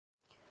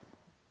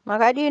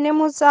Makadini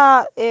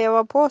musa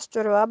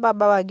vapostori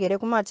vababa vagere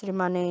kumatiri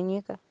mana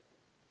enyika.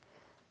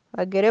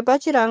 Vagere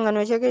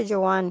pachirangano chake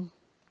Johane.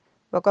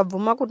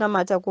 Vakabvuma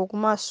kunamata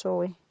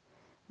kumasowe.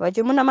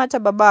 Vachimunamata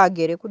baba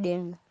agere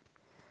kudenga.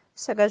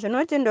 Saka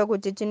zvinotendwa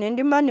kuti tine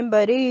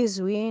ndimba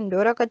reizwi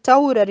ndo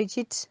rakataura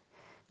richiti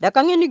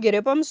ndakange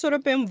ndigere pamusoro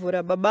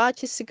pemvura baba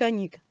achisika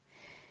nyika.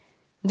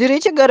 Ndiri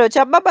chigaro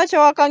chababa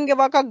chavakange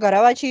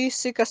vakagara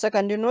vachiisika,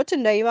 saka ndinoti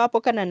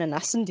ndaivapo kana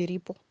nanhasi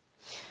ndiripo.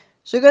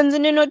 Zvikanzi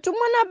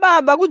ndinotumwa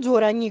nababa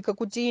kudzora nyika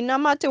kuti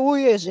inamate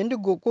uyezve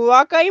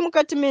ndigokuvaka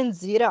mukati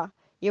menzira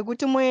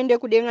yekuti muende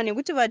kudenga,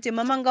 nekuti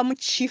vatema manga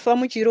muchifa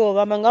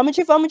muchirova, manga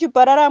muchifa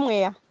muchiparara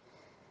mweya.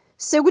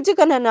 Sekuti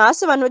kana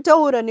nhasi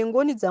vanotaura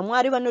nengoni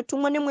dzaMwari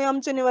vanotumwa nemweya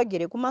mutsvene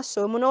vagere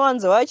kumasowe,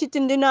 munowanza vachiti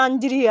ndini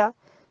Andiriya,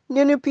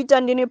 ndini Pita,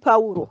 ndini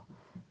Pauro.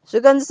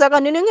 Zvikanzi saka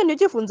ndinenge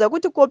ndichibvunza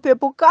kuti ko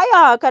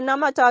Pepukaya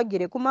akanamata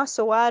agere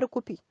kumasowe ari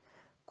kupi?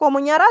 Ko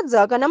Munyaradzi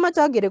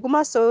akanamata agere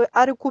kumasowe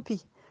ari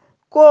kupi?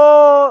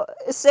 Ko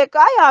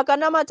Sekaya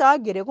akanamata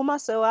agere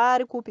kumasowe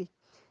ari kupi?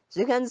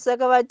 Zvikanzi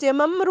saka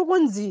vatema muri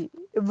kunzi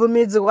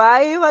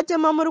bvumidzwai,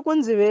 vatema muri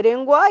kunzi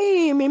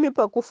verengwai imimi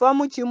pakufa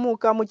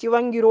muchimuka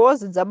muchiva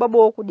ngirozi dzababa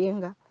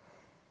wokudenga.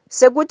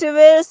 Sekuti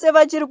vese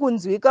vachiri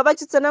kunzwika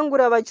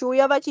vachitsanangura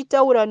vachiuya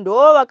vachitaura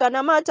ndo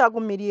vakanamata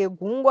kumhiri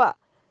yegungwa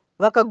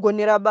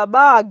vakagonera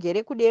baba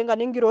agere kudenga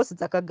nengirozi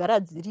dzakagara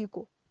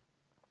dziriko.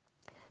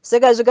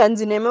 Saka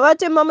zvikanzi nemi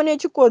vatema mune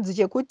chikodzi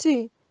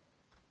chekuti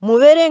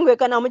muverengwe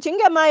kana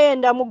muchinge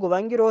maenda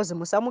mugova ngirozi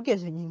musamuke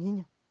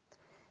zvinyenyinya.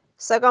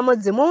 Saka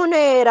mudzimu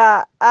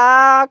unoera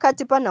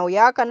akatipa nhau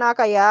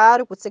yakanaka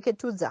yaari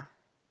kutseketudza.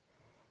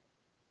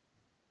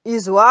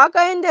 Izwa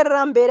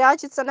akaenderera mberi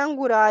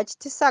achitsanangura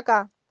achiti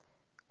saka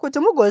kuti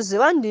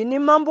mugoziva ndini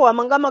mambo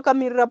wamanga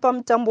makamirira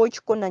pamutambo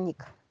wechikona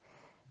nyika.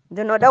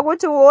 Ndinoda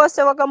kuti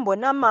vose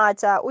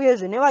vakambonamata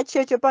uyezve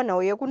nevacheche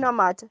panhau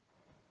yekunamata.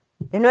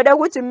 Ndinoda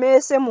kuti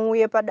mese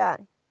muuye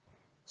padare.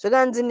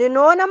 Zvikanzi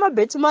ndinoona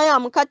mabhetimai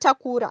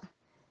amukatakura.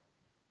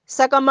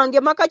 Saka mange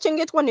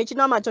makachengetwa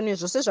nechinamato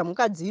nezvose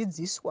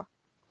zvamukadzidziswa.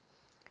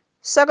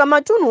 Saka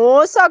matunhu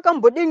ose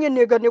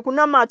akambodengeneka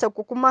nekunamata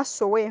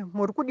kukumasowe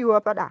muri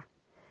kudiwa padare.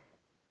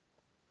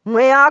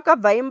 Mweya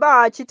akabva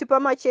imba achiti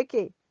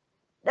pamacheke,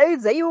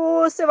 daidzai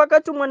vose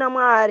vakatumwa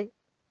naMwari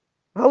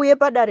vauye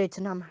padare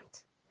tinamata.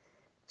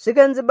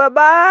 Zvikanzi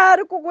baba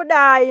ari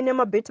kukudai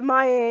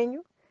nemabhetimai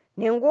enyu,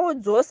 nenguo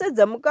dzose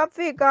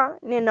dzamukapfeka,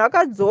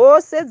 nenhaka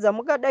dzose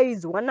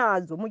dzamukadaidzwa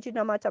nadzo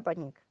muchinamata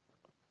panyika.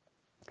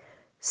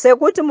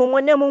 Sekuti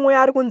mumwe nemumwe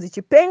ari kunzi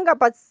chipenga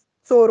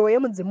patsoro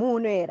yemudzimu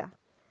unoera.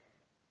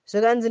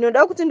 Zvikanzi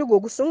ndinoda kuti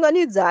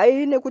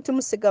ndigokusunganidzai nekuti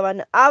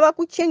musikavanhu ava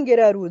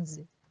kuchengera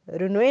rudzi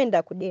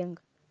runoenda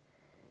kudenga.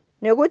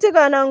 Nekuti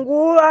kana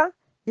nguva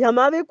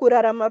yamavi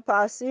kurarama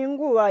pasi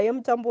nguva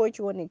yemutambo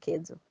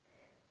wechionekedzo.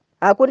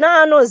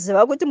 Hakuna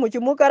anoziva kuti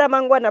muchimuka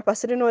ramangwana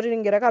pasi rino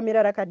rinenge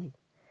rakamira rakadii.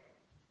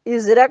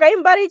 Izvi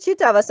rakaimba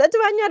richiti havasati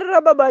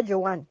vanyarira baba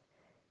Johane.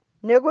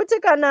 Nekuti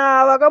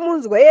kana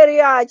vakamunzwa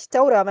Eriya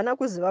achitaura havana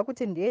kuziva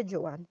kuti ndiye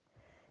Johane.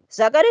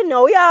 Zvakare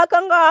nhau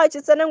yaakanga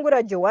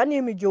achitsanangura Johane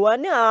imi,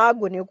 Johane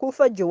haagone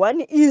kufa.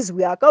 Johane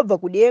izwi akabva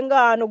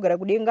kudenga, anogara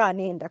kudenga,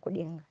 anoenda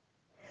kudenga.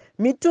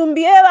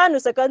 Mitumbi yevanhu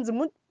sakanzi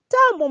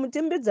mutambo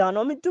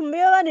mutimbidzanwa. Mitumbi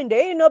yevanhu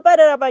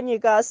ndeinoparara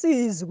panyika,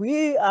 asi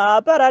izwi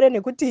haaparare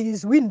nekuti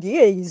izwi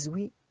ndiye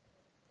izwi.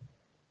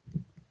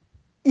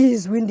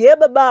 Izwi ndiye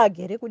baba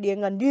agere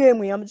kudenga, ndiye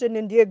mweya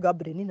mutsvene, ndiye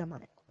Gabriel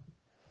naMai.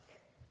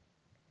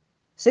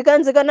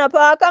 Zvikanzi kana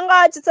paakanga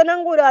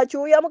achitsanangura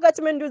achiuya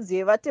mukati mendudzi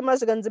yevatema,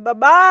 zvikanzi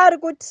baba ari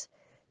kuti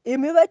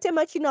imi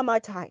vatema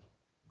chinamatai.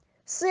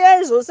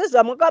 Siyai zvose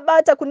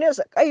zvamukabata kune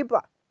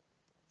zvakaipa,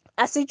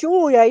 asi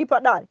chiuyai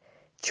padare,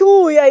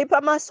 chiuyai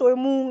pamasowe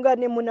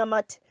muungane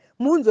munamate.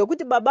 Munzwe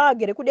kuti baba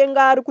agere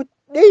kudenga ari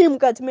kudii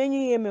mukati menyu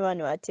iyemi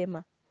vanhu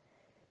vatema.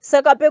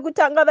 Saka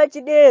pekutanga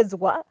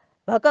vachideedzwa,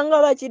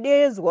 vakanga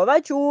vachideedzwa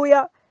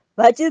vachiuya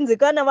vachinzi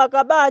kana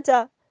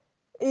vakabata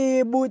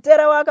bute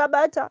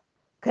ravakabata,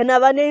 kana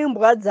vane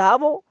imbwa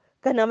dzavo,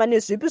 kana vane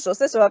zvipi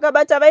zvose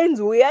zvavakabata,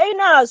 vainzi uyai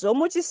nazvo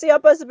muchisiya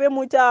pasi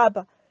pemuti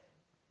apa,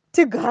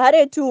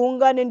 tigare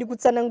tiungane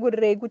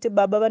ndikutsanangurirei kuti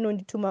baba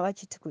vanondituma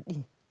vachiti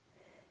kudii.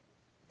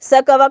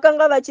 Saka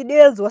vakanga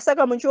vachideedzwa.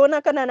 Saka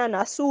muchiona kana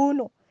nanhasi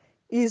uno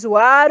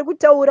izwi ari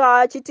kutaura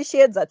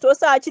achitishedza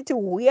tose achiti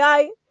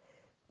huyai,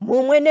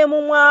 mumwe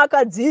nemumwe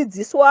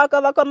akadzidziswa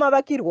akavaka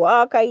mavakirwo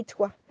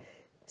akaitwa.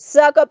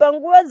 Saka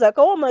panguva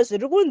dzakaoma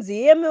zviri kunzi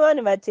iyemi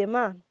vanhu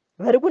vatema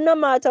vari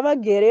kunamata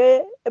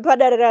vagere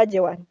padare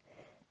raJohane,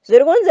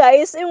 zviri kunzi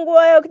haisi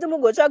nguva yokuti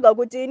mugotsvaga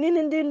kuti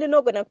inini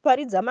ndinogona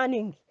kuparidza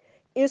maningi,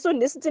 isu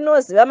ndisi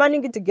tinoziva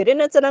maningi, tigere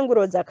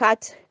netsananguro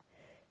dzakati.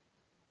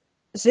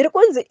 Zviri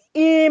kunzi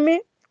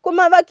imi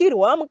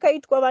kumavakirwo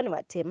amukaitwa vanhu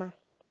vatema,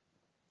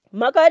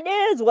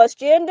 makadeedzwa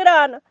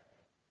zvichienderana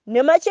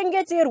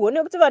nemachengeterwo,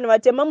 nekuti vanhu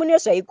vatema mune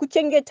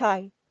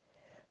zvaikuchengetai.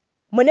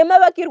 Mune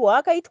mavakirwo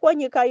akaitwa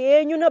nyika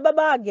yenyu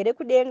nababa agere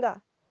kudenga.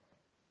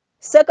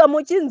 Saka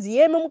muchinzi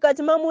yemi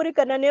mukati mamuri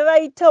kana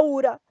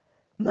nevaitaura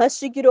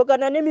masvikiro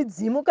kana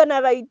nemidzimu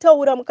kana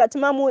vaitaura mukati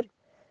mamuri,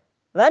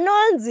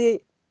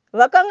 vanonzi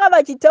vakanga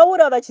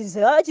vachitaura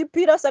vachiziva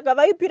vachipira, saka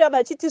vaipira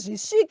vachiti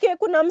zvisvike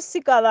kuna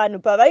musikavanhu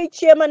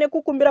pavaichema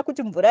nekukumbira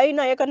kuti mvura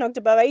inaye kana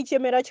kuti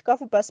pavaichemera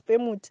chikafu pasi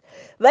pemuti.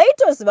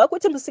 Vaitoziva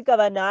kuti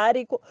musikavanhu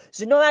ariko.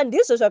 Zvinova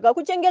ndizvo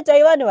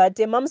zvakakuchengetai vanhu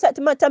vatema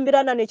musati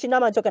matambirana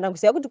nechinamato kana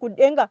kuziva kuti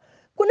kudenga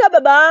kuna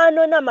baba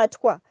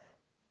anonamatwa.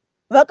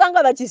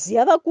 Vakanga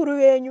vachiziva vakuru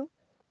venyu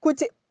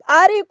kuti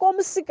ariko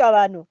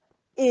musikavanhu,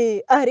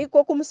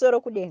 ariko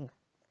kumusoro kudenga.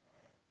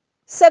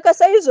 Saka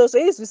saizvozvo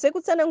izvi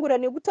sekutsanangura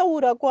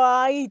nekutaura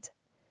kwaaita,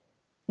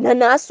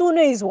 nanhasi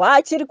unoizwa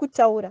achiri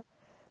kutaura,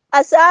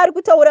 asi ari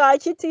kutaura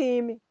achiti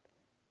imi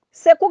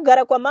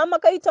sekugara kwamama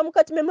kaita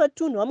mukati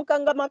mematunhu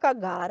amukanga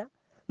makagara,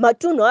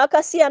 matunhu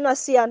akasiyana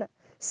siyana.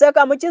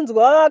 Saka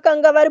muchinzwa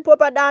vakanga varipo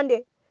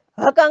padande,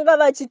 vakanga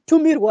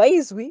vachitumirwa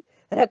izwi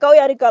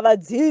rakauya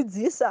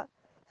rikavadzidzisa,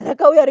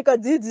 rakauya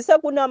rikadzidzisa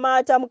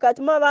kunamata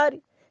mukati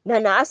mavari.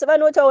 Nanhasi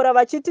vanotaura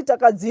vachiti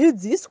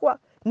takadzidziswa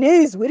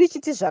neizwi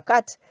richiti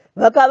zvakati,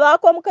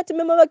 vakavakwa mukati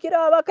memavakiro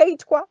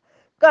avakaitwa.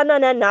 Kana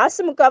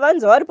nanhasi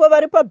mukavanza varipo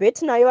vari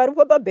paBhetinai,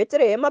 varipo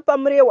paBheterehema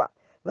pamurewa,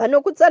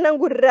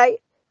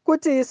 vanokutsanangurirai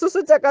kuti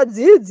isusu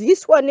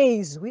takadzidziswa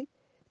neizwi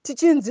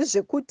tichinzi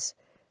zvekuti.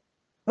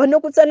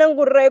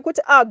 Vanokutsanangurirai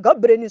kuti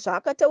Gabriel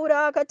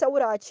zvaakataura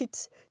akataura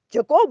achiti,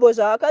 Jakobho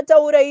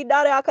zvaakataura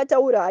idare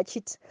akataura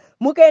achiti.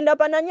 Mukaenda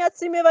pana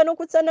Nyatsime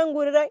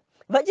vanokutsanangurirai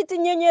vachiti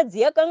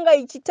nyenyedzi yakanga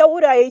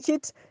ichitaura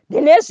ichiti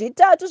ndine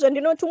zvitatu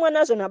zvandinotumwa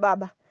nazvo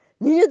nababa.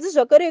 Nyenyedzi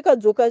zvakare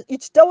ikadzoka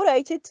ichitaura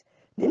ichiti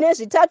ndine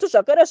zvitatu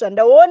zvakare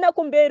zvandaona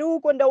kumberi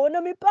uko,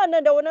 ndaona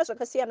mipanda, ndaona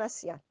zvakasiyana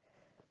siyana.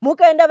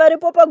 Mukaenda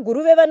varipo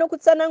paguruve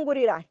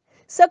vanokutsanangurirai.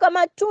 Saka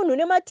matunhu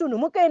nematunhu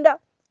mukaenda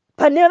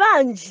pane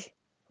vanji,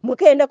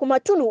 mukaenda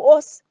kumatunhu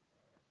ose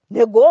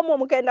negomo,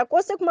 mukaenda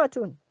kwose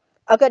kumatunhu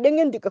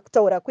akadengendika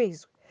kutaura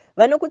kwezvo,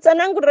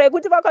 vanokutsanangurirai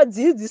kuti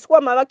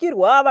vakadzidziswa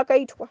mavakirwo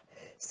avakaitwa.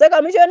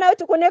 Saka muchiona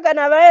kuti kune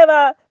kana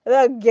vaya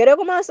vagere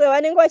kuMasowe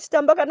vanenge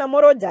vachitamba kana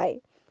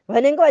Morodhai,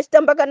 vanenge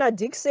vachitamba kana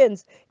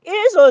Dixons,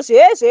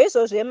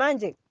 izvozvo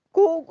manje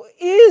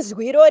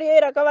izwi irori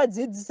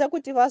rakavadzidzisa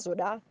kuti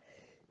vazodaro.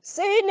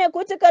 Sei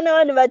nekuti kana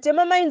vanhu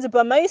vatema mainzi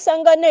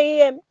pamaisangana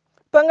iye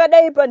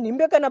pangadai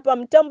panhimbe kana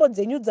pamutambo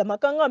dzenyu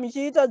dzamakanga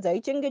muchiita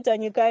dzaichengeta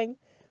nyika yenyu,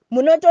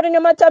 munotori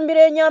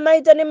nematambire enyu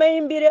amaita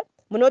nemaimbire,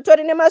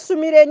 munotori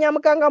nemasumire enyu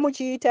amukanga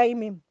muchiita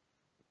imimi.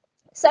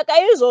 Saka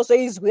izvozvo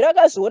izwi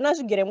rakazviona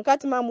zvigere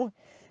mukati mamo,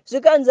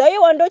 zvikanzi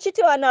aiwa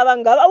ndochiti vanhu ava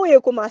ngavauye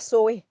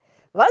kuMasowe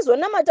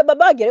vazonamata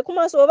baba agere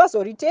kuMasowe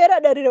vazoriteera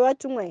dare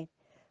revatumwa iri.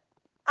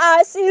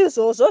 Asi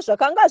izvozvo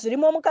zvakanga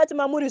zvirimo mukati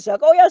mamuri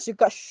zvakauya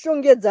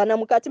zvikashongedzana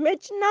mukati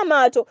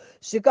mechinamato,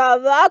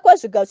 zvikavakwa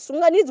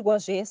zvikasunganidzwa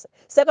zvese.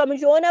 Saka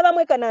muchiona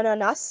vamwe kana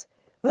nanhasi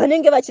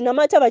vanenge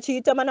vachinamata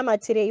vachiita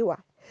manamatire iwa.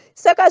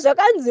 Saka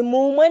zvakanzi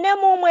mumwe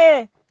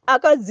nemumwe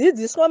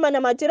akadzidziswa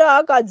manamatire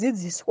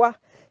aakadzidziswa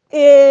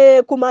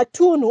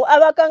kumatunhu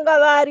avakanga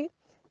vari.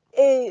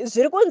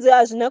 Zviri kunzi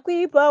hazvina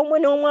kuipa umwe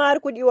neumwe ari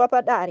kudiwa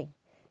padare.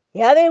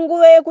 Yave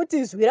nguva yekuti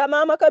izwi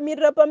ramama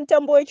akamirira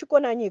pamutambo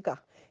wechikona nyika,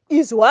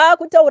 izwa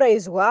kutaura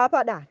izwa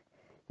padare,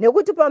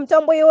 nekuti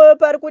pamutambo iwoyo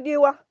pari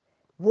kudiwa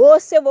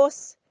vose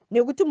vose,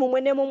 nekuti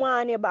mumwe nemumwe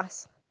ane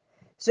basa.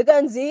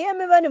 Zvikanzi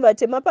iyemi vanhu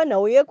vatema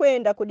panhau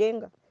yekuenda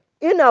kudenga,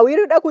 inhau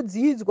irida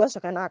kudzidzwa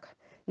zvakanaka,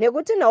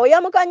 nekuti nhau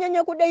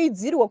yamukanyanya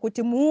kudaidzirwa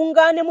kuti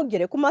muungane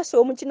mugere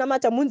kuMasowe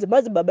muchinamata munzi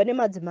madzibaba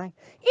nemadzimai,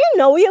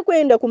 inhau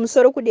yekuenda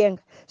kumusoro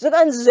kudenga.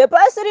 Zvikanzi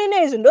zvepasi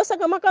rino izvi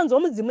ndosaka makanzwa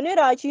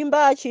mudzimuneri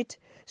achiimba achiti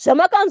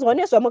zvamakanzwa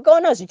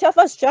nezvamukaona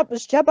zvichafa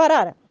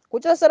zvichaparara,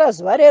 kuchasara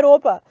zuva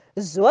reropa,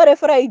 zuva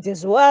reFriday,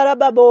 zuva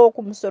rababa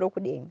wokumusoro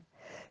kudenga.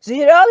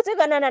 Zvichireva kuti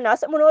kana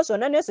nanhasi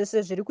munozviona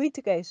nezvese zviri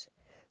kuitika izvi,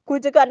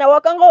 kuti kana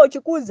wakanga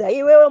uchikudza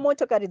iwewe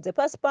motokari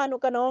dzepasi pano,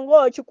 kana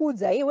wanga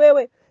uchikudza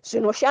iwewe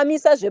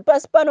zvinoshamisa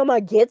zvepasi pano,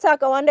 magetsi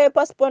akawanda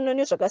epasi pano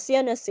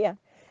nezvakasiyana siyana,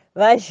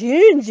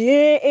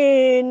 vazhinji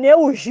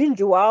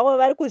neuzhinji hwavo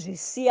vari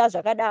kuzvisiya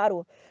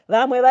zvakadaro.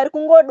 Vamwe vari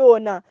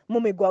kungodonha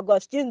mumigwagwa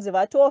zvichinzi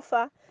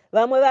vatofa,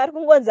 vamwe vari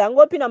kungonzi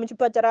angopinda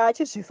muchipatara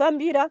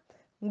achizvifambira.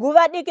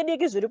 Nguva diki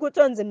diki zviri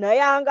kutonzi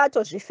naye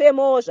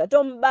angatozvifemowo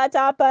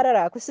zvatomubata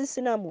aparara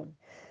hakusisina munhu.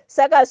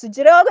 Saka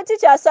zvichireva kuti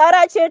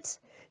chasara chete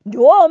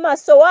ndiwo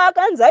Masowe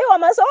akanzi aiwa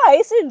Masowe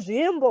haisi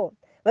nzvimbo.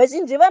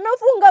 Vazhinji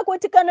vanofunga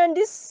kuti kana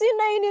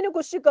ndisina inini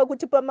kusvika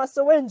kuti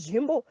paMasowe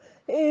nzvimbo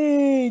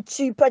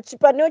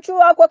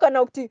panochiwakwa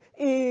kana kuti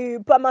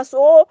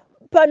paMasowe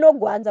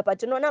panogwanza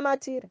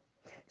patinonamatira.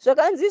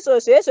 Zvakanzi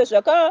izvozvo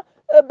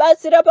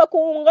zvakabatsira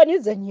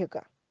pakuunganidza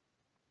nyika.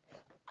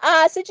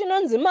 Asi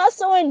chinonzi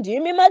Masowe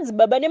ndimi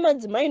madzibaba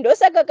nemadzimai,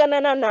 ndosaka kana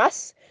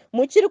nanhasi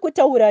muchiri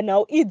kutaura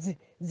nhau idzi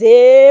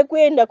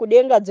dzekuenda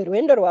kudenga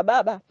dzerwendo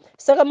rwababa.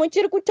 Saka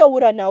muchiri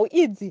kutaura nhau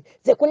idzi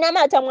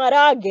dzekunamata Mwari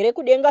agere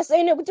kudenga.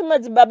 Sei nekuti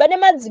madzibaba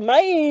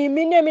nemadzimai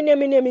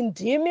imi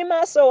ndimi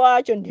Masowe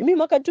acho, ndimi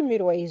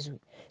makatumirwa izvi,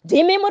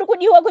 ndimi muri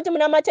kudiwa kuti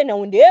munamate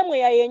nhau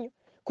ndeyemweya yenyu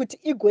kuti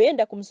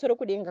igoenda kumusoro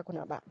kudenga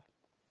kuna baba.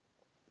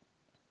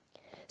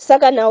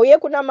 Saka nhau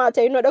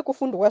yekunamata inoda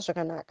kufundwa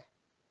zvakanaka.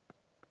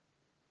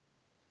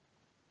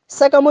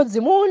 Saka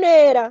mudzimu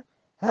unoera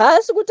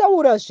haasi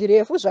kutaura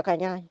zvirefu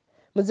zvakanyanya.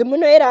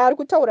 Mudzimunoera ari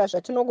kutaura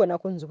zvatinogona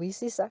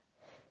kunzwisisa.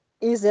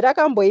 Izi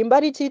rakamboimba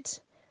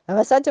richiti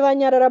vasati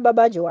vanyarara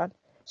baba Johane,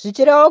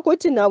 zvichireva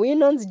kuti nhau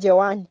inonzi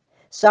Johane,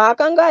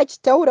 zvaakanga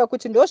achitaura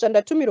kuti ndo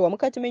zvandatumirwa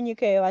mukati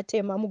menyika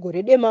yevatema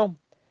mugore demamu,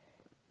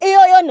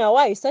 iyoyo nhau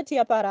haisati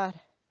yaparara.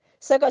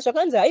 Saka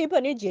zvakanzi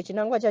haipa nejiye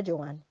chinangwa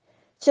chaJohane.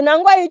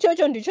 Chinangwa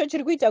ichocho ndicho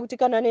chiri kuita kuti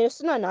kana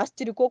nesu nanhasi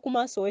tiriko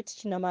kuMasowe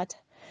tichinamata,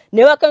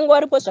 nevakanga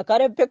varipo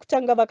zvakare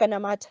pekutanga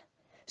vakanamata,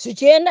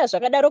 zvichienda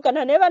zvakadaro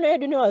kana nevana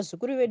vedu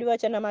nevazukuru vedu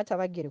vachanamata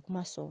vagere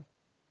kuMasowe.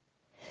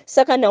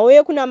 Saka nhau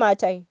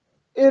yekunamata iyi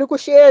iri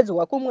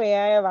kusheedzwa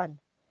kumweya yavanhu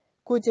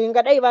kuti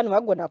ingadai vanhu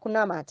vagona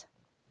kunamata.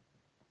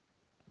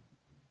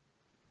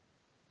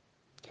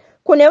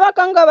 Kune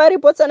vakanga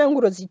varipo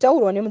tsananguro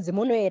dzichitaurwa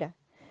nemudzimunoera,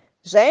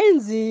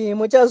 zvainzi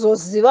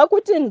muchazoziva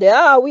kuti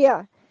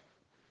ndeauya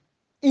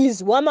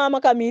izwa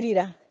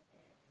mamakamirira,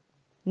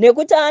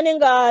 nekuti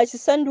anenge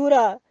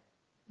achisandura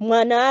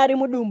mwana ari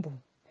mudumbu.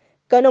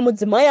 Kana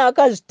mudzimai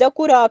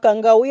akazvitakura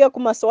akanga uya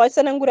kuMasowe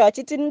achitsanangura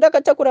achiti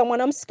ndakatakura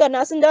mwana musikana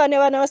asi ndaane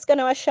vana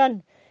vasikana 5,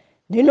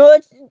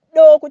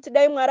 ndinodo kuti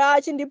dai Mwari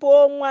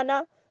achindipo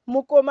mwana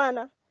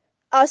mukomana.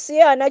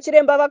 Asi ana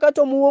chiremba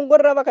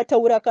vakatomuongorora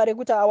vakataura kare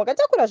kuti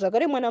wakatakura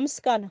zvakare mwana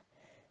musikana.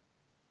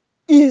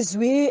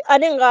 Izwi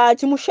anenge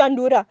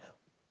achimushandura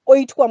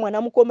oitwa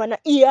mwana mukomana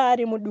iye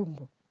ari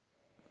mudumbu.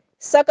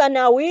 Saka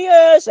nhau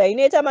iyoyo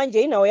zvainoita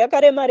manje inhau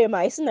yakarema-rema,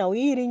 haisi nhau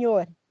iri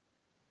nyore.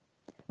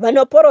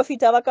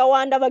 Vanoprofita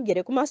vakawanda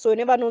vagere kuMasowe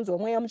nevanonzwa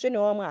mweya mutsvene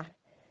waMwari,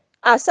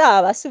 asi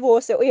havasi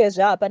vose,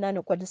 uyezve hapana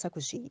anokwanisa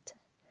kuzviita.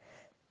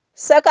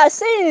 Saka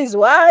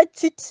seizwa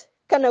achiti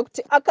kana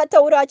kuti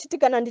akataura achiti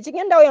kana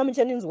ndichinge ndauya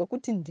muchaninzwa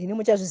kuti ndini,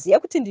 muchazviziva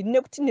kuti ndini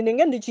nekuti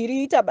ndinenge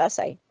ndichiriita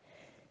basa iri.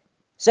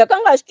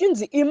 Zvakanga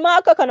zvichinzi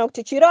imaka kana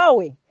kuti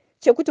chirahwe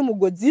chekuti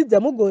mugodzidza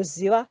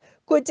mugoziva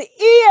kuti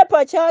iye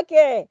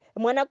pachake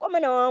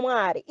mwanakomana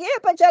waMwari, iye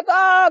pachake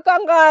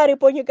akanga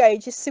aripo nyika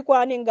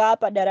ichisikwa, anenge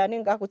apadare,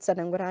 anenge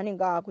akutsanangura,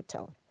 anenge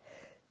akutaura.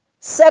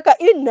 Saka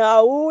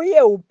inhau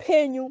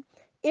yeupenyu,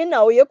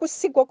 inhau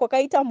yekusikwa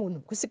kwakaita munhu,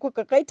 kusikwa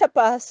kwakaita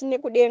pasi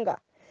nekudenga.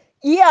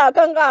 Iye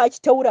akanga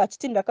achitaura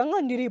achiti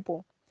ndakanga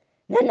ndiripo,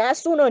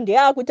 nanhasi uno ndiye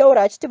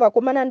akutaura achiti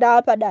vakomana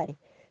ndaapadare,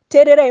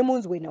 teererai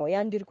munzwe nhau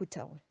yandiri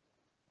kutaura.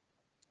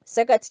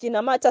 Saka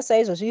tichinamata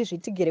saizvozvi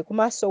tigere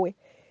kuMasowe,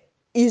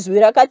 izwi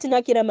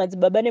rakatinakira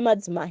madzibaba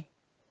nemadzimai,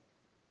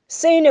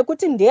 sei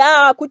nekuti ndiye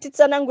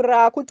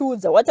akutitsanangurira,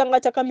 akutiudza watanga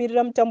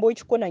takamirira mutambo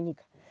wechikona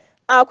nyika,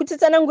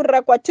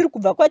 akutitsanangurira kwatiri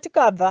kubva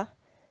kwatikabva,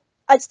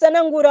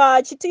 achitsanangura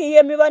achiti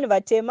iyemi vanhu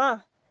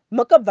vatema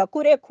makabva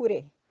kure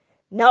kure.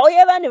 Nhau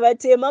yevanhu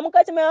vatema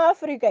mukati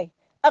meAfrica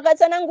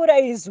akatsanangura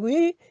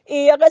izwi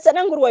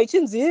akatsanangurwa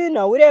ichinzi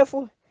nhau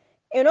refu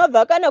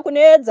inobva kana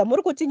kuneedza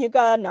muri kuti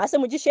nyika nhasi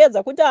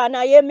muchisheedza kuti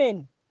ana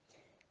Yemen.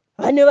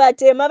 Vanhu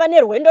vatema vane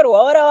rwendo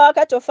rwavo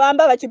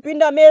ravakatofamba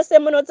vachipinda mese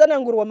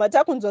munotsanangurwa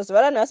matakunzwa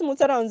zuva ranhasi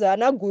mutsananzi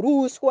ana guru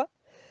uswa,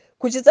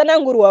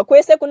 kuchitsanangurwa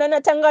kwese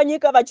kunana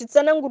Tanganyika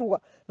vachitsanangurwa,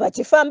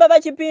 vachifamba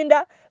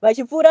vachipinda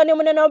vachipfuura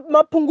nemunana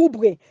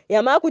Mapungubwe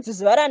yamakuti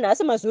zuva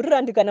ranhasi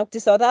Mazuriland kana kuti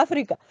South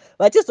Africa,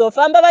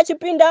 vachizofamba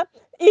vachipinda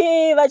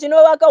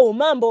vachinovaka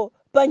umambo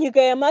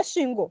panyika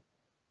yemasvingo.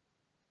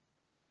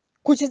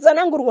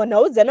 Kuchitsanangurwa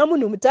nhau dzana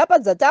munhu mutapa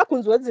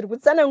dzatakunzwa dziri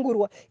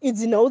kutsanangurwa,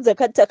 idzi nhau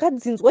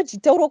dzakatakadzinzwa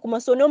chitauro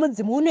kuMasowe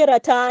nemudzimunoera.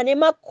 Taane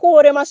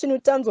makore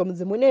masvinotanzwa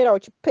mudzimunoera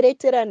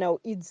uchiperetera nhau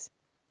idzi,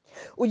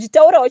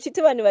 uchitaura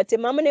uchiti vanhu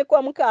vatema mune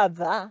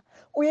kwamukabva,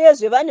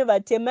 uyezve vanhu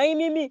vatema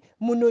imimi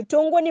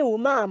munotongo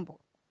neumambo.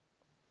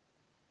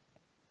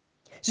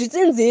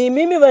 Zvichinzi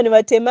imimi vanhu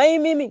vatema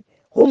imimi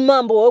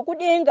umambo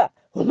hwekudenga,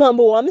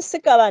 umambo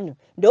hwamusika vanhu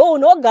ndo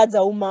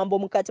hunogadza umambo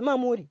mukati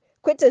mamuri,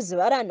 kwete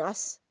zuva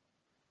ranhasi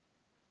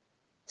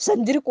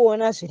zvandiri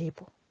kuona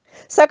zviripo.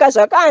 Saka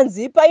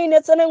zvakanzi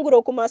paine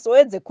tsananguro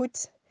kuMasowe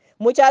dzekuti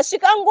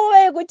muchasvika nguva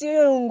yekuti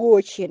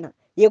nguo chena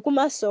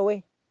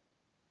yekuMasowe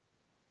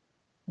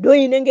ndo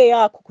inenge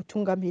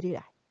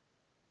yakukutungamirira.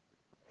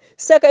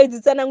 Saka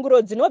idzi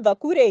tsananguro dzinobva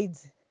kure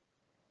idzi.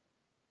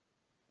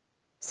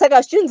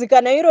 Saka zvichinzi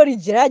kana irori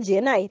jira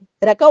jena iri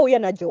rakauya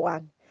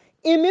naJohane,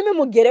 imimi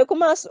mugere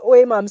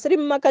kuMasowe hamusiri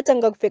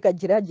makatanga kupfeka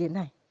jira jena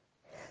iri.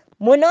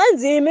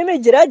 Munonzi imimi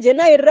jira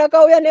jena iri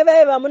rakauya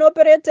nevaya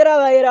vamunoperetera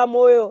vaira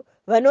moyo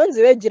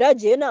vanonzi vejira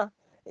jena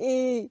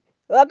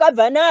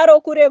vakabva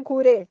naro kure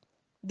kure.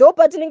 Ndo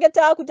patinenge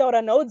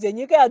taakutaura nhau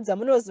dzenyika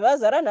yadzamunoziva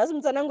zara nhasi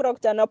mutsanangura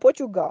kuti ana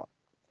Portugal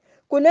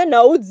kune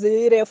nhau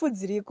dzirefu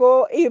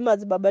dziriko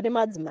madzibaba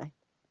nemadzimai.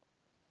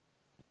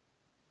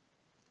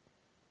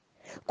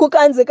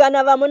 Kukanzi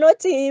kana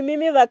vamunoti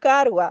imimi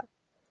vakarwa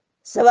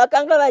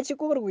zvavakanga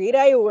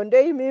vachikurwirai hondo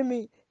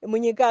imimi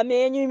munyika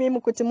menyu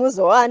imimi kuti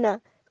muzowana,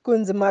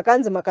 kunzi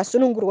makanzi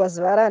makasunungurwa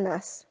zuva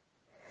ranhasi.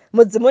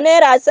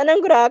 Mudzimunoera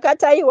atsanangura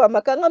akataiwa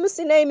makanga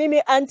musina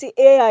imimi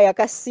anti-air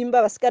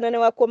yakasimba vasikana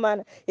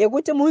nevakomana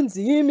yekuti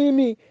munzi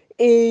imimi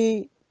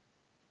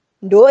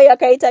ndo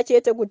yakaita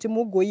chete kuti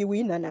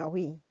mugoiwina nhau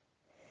iyi.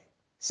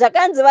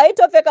 Zvakanzi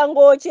vaitopfeka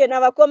nguo chena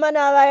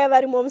vakomana vaya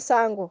varimo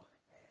musango,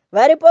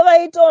 varipo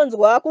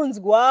vaitonzwa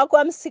kunzwa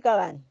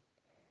kwamusikavanhu.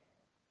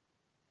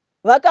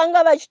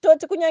 Vakanga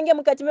vachitoti kunyange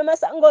mukati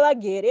memasango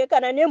vagere,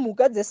 kana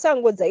nemhuka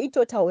dzesango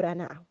dzaitotaura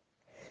navo,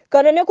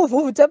 kana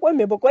nekuvhuvhuta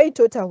kwemhepo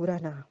kwaitotaura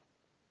navo.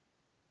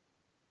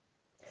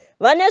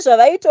 Vane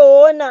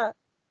zvavaitoona.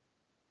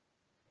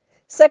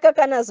 Saka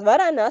kana zuva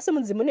ranhasi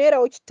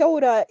mudzimunera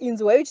uchitaura,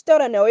 inzwai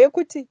uchitaura nawo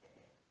yekuti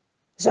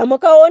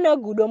zvamukaona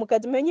gudo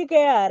mukati menyika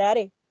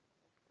yeHarare,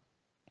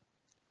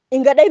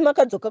 ingadai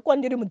makadzoka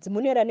kwandiri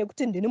mudzimunera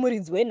nekuti ndini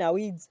muridzi wenhau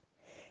idzi.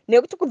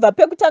 Nekuti kubva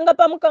pekutanga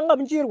pamukanga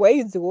muchirwa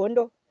idzi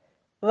hondo,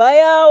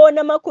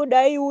 vaiaona makuda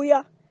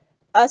aiuya,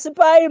 asi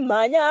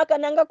paaimhanya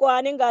akananga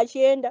kwaanenge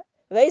achienda,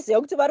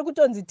 vaiziva kuti vari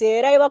kutonzi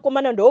teerai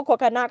vakomana, ndo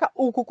kwakanaka,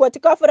 uku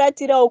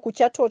kwatikafuratirawo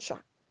kuchatotsva.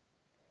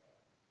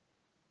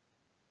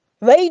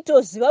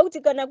 Vaitoziva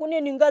kuti kana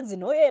kune ninga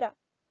dzinoera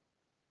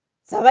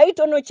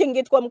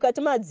dzavaitonochengetwa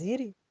mukati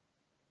madziri,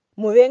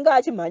 muvenga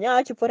achimhanya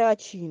achipfuura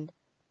achiinda.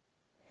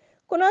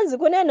 Kunonzi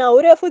kune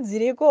nhau refu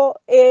dziriko,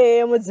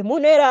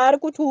 mudzimunera ari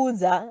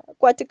kutiudza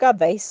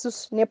kwatikabva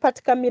isusu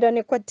nepatikamira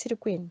nekwatiri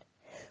kuenda.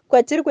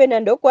 Kwatiri kuenda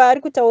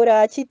ndokwaari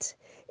kutaura achiti,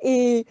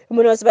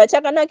 munoziva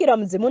chakanakira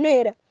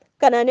mudzimunera,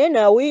 kana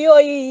nenhau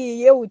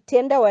iyoyi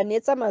yeutenda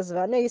hwanetsa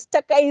mazuva ano, isu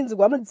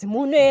takainzwa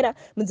mudzimunera.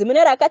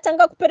 Mudzimunera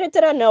akatanga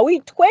kuperetera nhau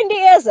 20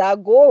 years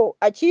ago,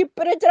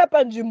 achiperetera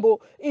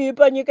panzvimbo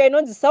panyika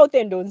inonzi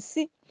Southern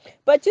Sea,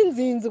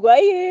 pachinzinzwa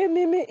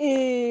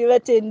imimi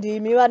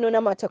vatendimi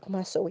vanonamata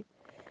kuMasowe.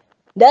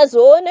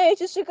 Ndazoona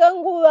ichisvika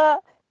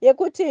nguva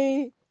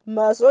yekuti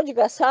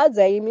mazodya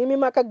sadza imimi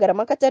makagara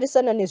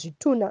makatarisana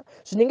nezvituna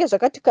zvinenge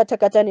zvakati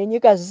katakata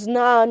nenyika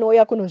zvisina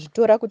anouya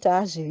kunozvitora kuti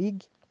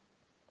azvivige.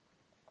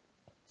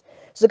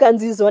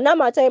 Zvikanzi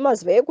zonamatai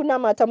mazuva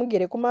ekunamata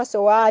mugere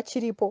kuMasowe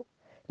achiripo,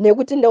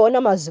 nekuti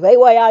ndaona mazuva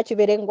iwaya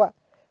achiverengwa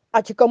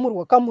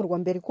achikamurwa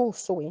mberi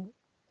kuuso.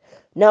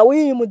 Nhau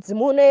iyi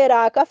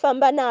mudzimunera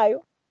akafamba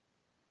nayo.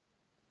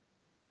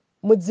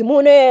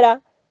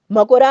 Mudzimunera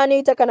makore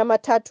anoita kana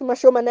 3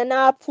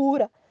 mashomanana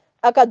apfuura,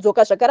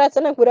 akadzoka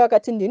zvakaratsanangura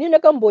akati ndini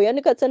ndakamboya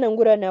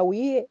ndikatsanangura nhau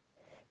iye.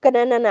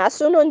 Kana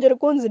nanhasi uno ndiri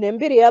kunzi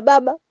nembiri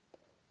yababa,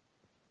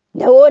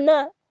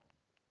 ndaona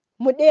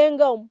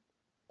mudenga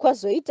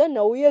kwazoita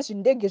nhau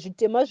yezvindege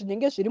zvitema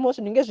zvinenge zvirimo,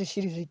 zvinenge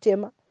zvishiri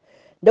zvitema.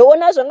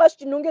 Ndaona zvanga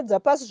zvichinongedza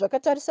pasi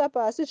zvakatarisa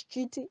pasi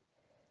zvichiti,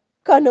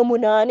 kana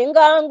munhu anenge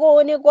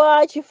angoonekwa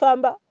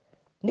achifamba,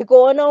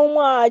 ndikaona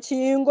umwe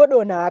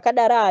achingodonha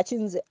akadara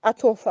achinzi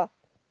atofa.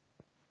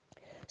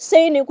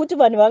 Sei? Nekuti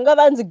vanhu vanga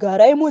vanzi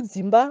garai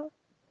mudzimba.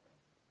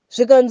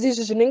 Zvikanzi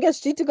izvi zvinenge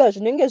zvichiitika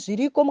zvinenge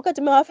zviriko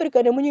mukati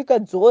meAfrica nemunyika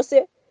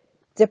dzose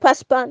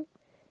dzepasi pano.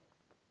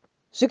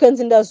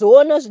 Zvikanzi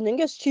ndazoona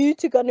zvinenge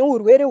zvichiitika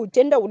neurwere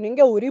hutenda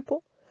hunenge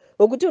huripo,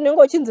 hwekuti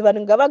unenge uchinzi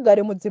vanhu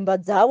ngavagare mudzimba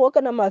dzavo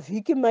kana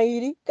mavhiki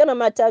 2 kana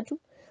 3,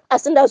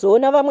 asi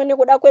ndazoona vamwe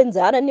nekuda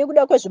kwenzara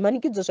nekuda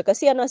kwezvimanikidzo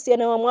zvakasiyana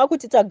siyana, vamwe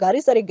vakuti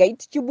tagarisa regai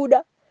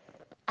tichibuda,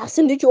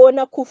 asi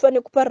ndichiona kufa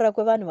nekuparara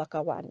kwevanhu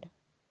vakawanda.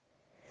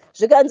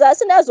 Zvikanzi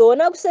asi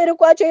ndazoona kuseri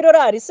kwacho iroro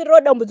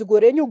harisiriro dambudziko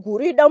renyu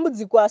guru,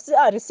 idambudziko asi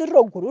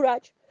harisiriro guru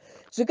racho.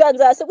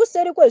 Zvikanzi asi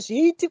kuseri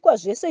kwezviitikwa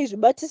zvese izvi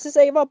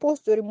batisisai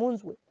vapostori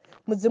munzwe.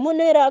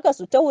 Mudzimunera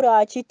akazotaura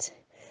achiti,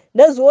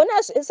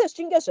 ndazoona zvese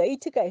zvichinge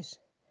zvaitika izvi,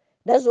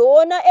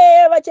 ndazoona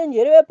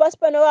vachenjeri vepasi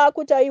pano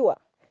vakuti aiwa,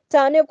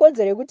 taane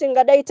kodzero yekuti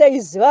ngadai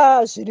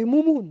taiziva zviri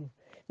mumunhu,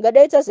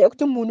 ngadai taziva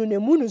kuti munhu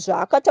nemunhu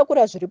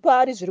zvaakatakura zviri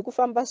paari zviri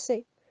kufamba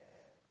sei,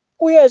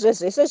 uyezve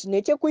zvese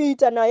zvine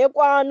chekuita naye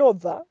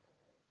kwaanobva,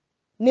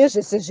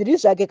 nezvese zviri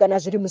zvake kana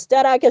zviri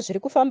muzita rake zviri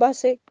kufamba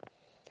sei.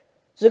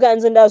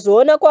 Zvikanzi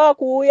ndazoona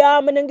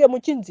kwakuuya munenge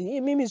muchinzi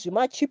imimi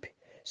zvimachipi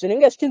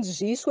zvinenge zvichinzi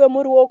zviiswe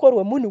muruoko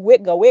rwemunhu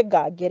wega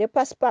wega agere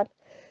pasi pano.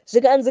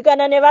 Zvikanzi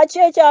kana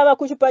nevacheche ava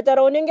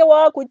kuchipatara unenge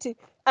wakuti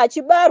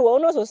achibarwa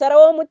unozosara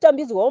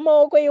womutambidzwa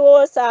mumaoko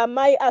iwo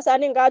samai, asi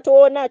anenge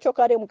atoona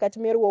chokare mukati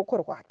meruoko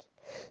rwake.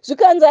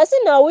 Zvikanzi asi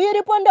nhau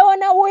iripo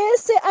ndaona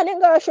wese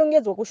anenge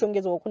ashongedzwa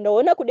kushongedzwa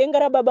kundaona kudenga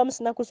rababa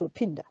musina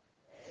kuzopinda.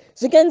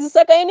 Zvikanzi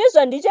saka ine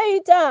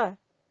zvandichaita,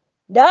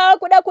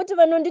 ndakuda kuti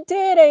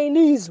vanonditeera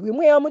ini izwi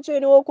mweya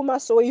mutsvene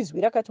wokuMasowe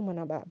izwi rakati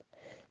mwana baba,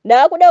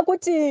 ndakuda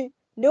kuti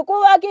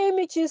ndikuvake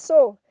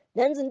michiso.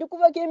 Ndanzi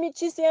ndikuvake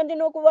michiso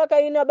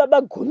yandinokuvaka ina baba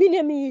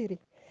 12.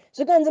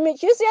 Zvikanzi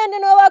michiso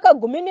yandinovaka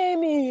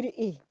 12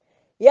 iyi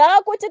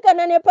yakuti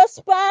kana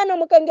nepasi pano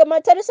mukange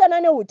matarisana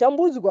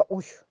nehutambudzwa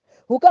uyu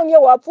hukange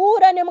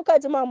hwapfuura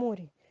nemukati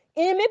mamuri,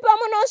 imi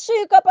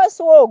pamunosvika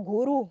pasuo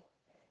guru,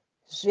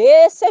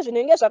 zvese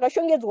zvinenge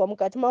zvakashongedzwa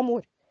mukati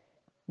mamuri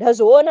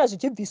ndazoona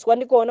zvichibviswa,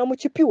 ndikaona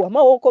muchipiwa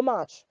maoko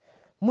mazvo,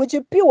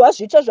 muchipiwa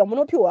zvitsva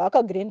zvamunopiwa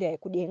akagirenda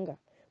yekudenga,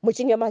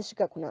 muchinge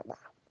masvika kuna baba.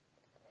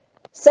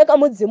 Saka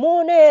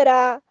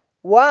mudzimunera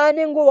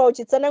wane nguva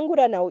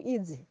uchitsanangura nhau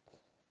idzi.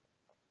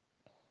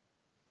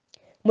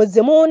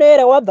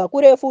 Mudzimunera wabva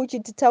kurefu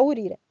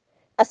uchititaurira,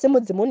 asi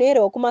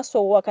mudzimunera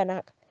wekuMasowe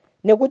wakanaka,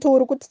 nekuti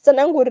uri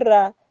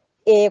kutitsanangurira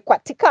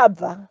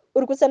kwatikabva,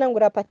 uri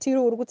kutsanangura patiri,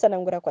 uri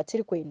kutsanangura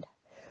kwatiri kuenda,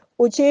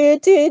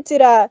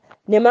 uchitiitira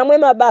nemamwe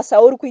mabasa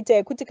auri kuita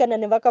ekuti kana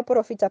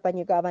nevakaprofita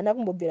panyika havana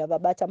kumbobvira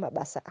vabata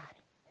mabasa aya.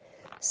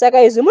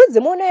 Saka izvi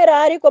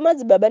mudzimunera ariko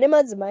madzibaba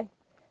nemadzimai,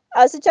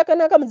 asi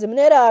chakanaka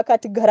mudzimunera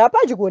akati gara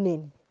padyo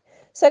neni.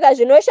 Saka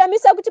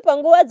zvinoshamisa kuti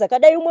panguva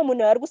dzakadai umwe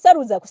munhu ari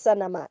kusarudza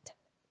kusanamata,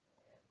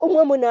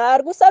 umwe munhu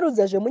ari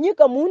kusarudza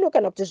zvemunyika muno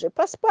kana kuti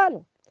zvepasi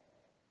pano.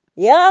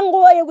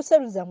 Yanguva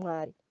yekusarudza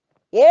Mwari,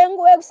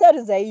 yanguva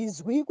yekusarudza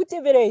izwi,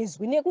 kutevera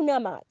izwi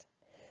nekunamata.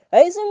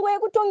 Haisi nguva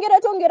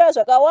yekutongera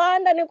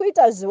zvakawanda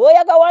nekuita zivo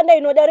yakawanda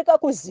inodarika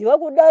kuziva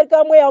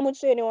kudarika mweya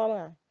mutsvene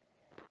waMwari.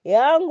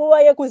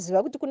 Yanguva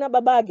yekuziva kuti kuna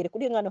baba agere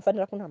kudenga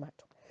anofanira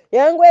kunamatwa.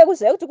 Yanguva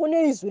yekuziva kuti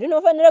kune izwi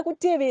rinofanira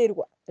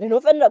kuteverwa,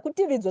 rinofanira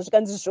kutevedzwa.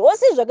 Zvikanzi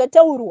zvose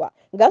zvakataurwa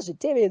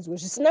ngazvitevedzwe,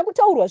 zvisina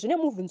kutaurwa zvine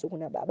mubvunzo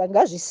kuna baba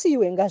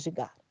ngazvisiyiwe,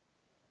 ngazvigara.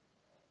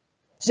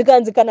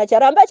 Zvikanzi kana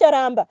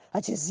charamba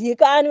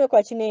hachizivikanwe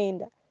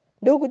kwachinoenda.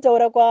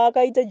 Ndokutaura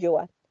kwaakaita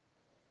Johane.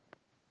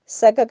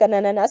 Saka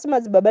kana nanhasi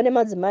madzibaba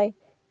nemadzimai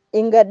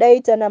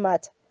ingadai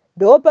tanamata,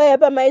 ndopaya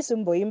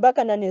pamaisimboimba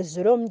kana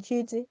nezuro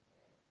muchiti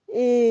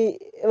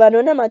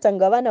vanonamata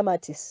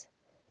ngavanamatisi,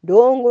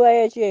 ndonguva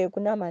yacho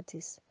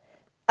yekunamatisa.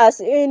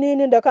 Asi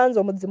inini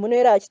ndakanzwa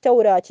mudzimunera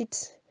achitaura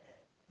achiti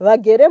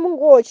vagere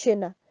munguo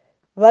chena,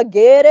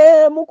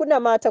 vagere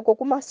mukunamata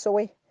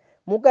kwokumasowe,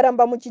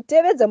 mukaramba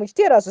muchitevedza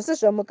muchiteera zvose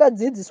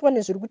zvamukadzidziswa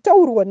nezviri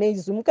kutaurwa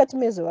neizvi mukati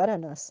mezuva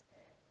ranhasi,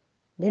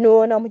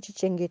 ndinoona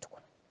muchichengetwa.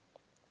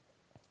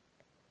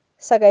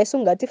 Saka isu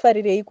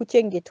ngatifarirei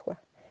kuchengetwa,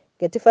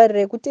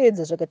 ngatifarirei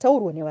kuteedza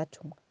zvakataurwa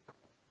nevatumwa.